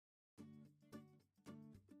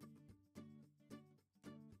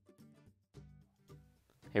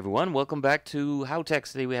Hey everyone, welcome back to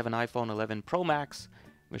Howtechs. Today we have an iPhone 11 Pro Max.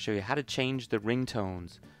 I'm going to show you how to change the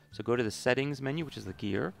ringtones. So go to the settings menu, which is the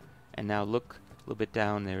gear, and now look a little bit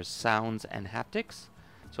down. There's sounds and haptics.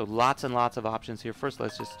 So lots and lots of options here. First,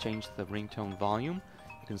 let's just change the ringtone volume.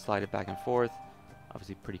 You can slide it back and forth.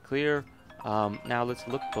 Obviously pretty clear. Now let's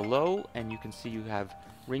look below, and you can see you have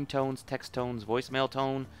ringtones, text tones, voicemail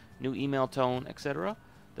tone, new email tone, etc.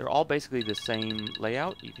 They're all basically the same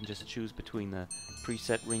layout. You can just choose between the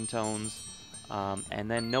preset ringtones. And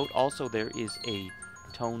then note also there is a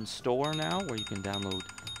tone store now where you can download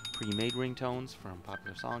pre-made ringtones from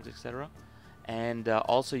popular songs, etc. And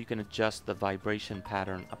also you can adjust the vibration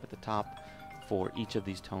pattern up at the top for each of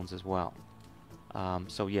these tones as well.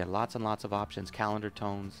 So yeah, lots and lots of options, calendar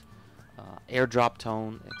tones, airdrop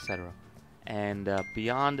tone, etc. And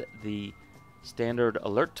beyond the standard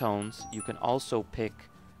alert tones, you can also pick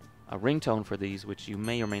a ringtone for these, which you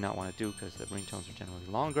may or may not want to do because the ringtones are generally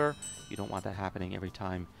longer. You don't want that happening every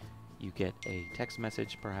time you get a text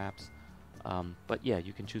message, perhaps. But yeah,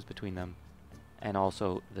 you can choose between them, and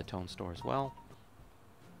also the tone store as well.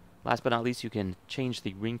 Last but not least, you can change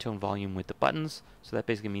the ringtone volume with the buttons. So that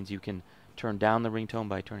basically means you can turn down the ringtone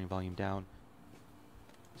by turning volume down.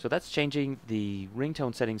 So that's changing the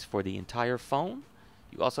ringtone settings for the entire phone.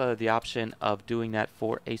 You also have the option of doing that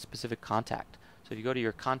for a specific contact. So if you go to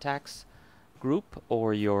your contacts group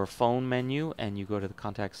or your phone menu and you go to the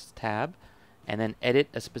contacts tab and then edit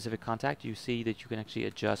a specific contact, you see that you can actually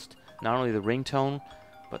adjust not only the ringtone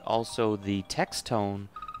but also the text tone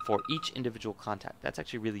for each individual contact. That's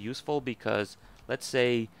actually really useful because let's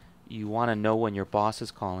say you want to know when your boss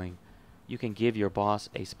is calling, you can give your boss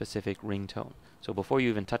a specific ringtone. So before you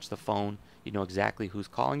even touch the phone, you know exactly who's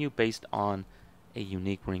calling you based on a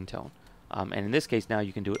unique ringtone. And in this case now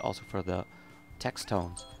you can do it also for the text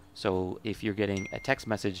tones. So if you're getting a text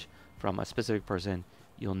message from a specific person,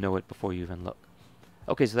 you'll know it before you even look.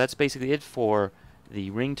 Okay, so that's basically it for the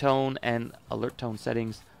ringtone and alert tone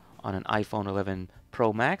settings on an iPhone 11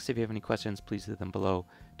 Pro Max. If you have any questions, please leave them below.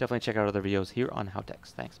 Definitely check out other videos here on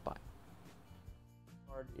Howtechs. Thanks, bye.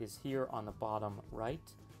 Card is here on the bottom right,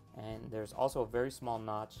 and there's also a very small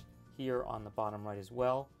notch here on the bottom right as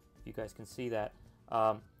well. If you guys can see that.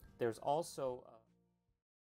 There's also